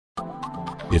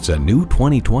It's a new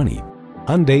 2020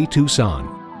 Hyundai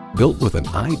Tucson. Built with an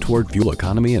eye toward fuel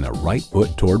economy and a right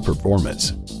foot toward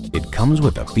performance. It comes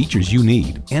with the features you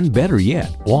need, and better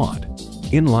yet, want.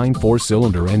 Inline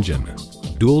 4-cylinder engine,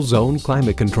 dual zone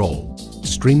climate control,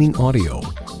 streaming audio,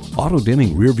 auto dimming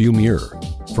rearview mirror,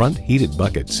 front heated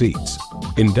bucket seats,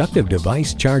 inductive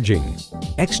device charging,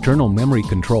 external memory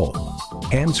control,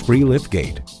 hands-free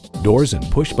liftgate, doors and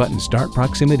push button start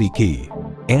proximity key,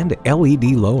 and LED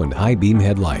low and high beam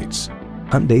headlights.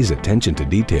 Hyundai's attention to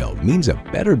detail means a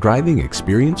better driving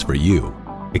experience for you.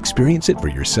 Experience it for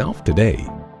yourself today.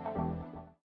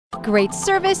 Great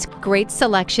service, great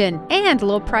selection, and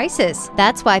low prices.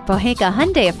 That's why Pohanka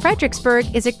Hyundai of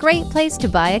Fredericksburg is a great place to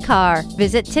buy a car.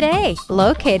 Visit today,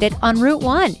 located on Route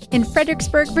 1 in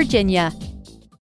Fredericksburg, Virginia.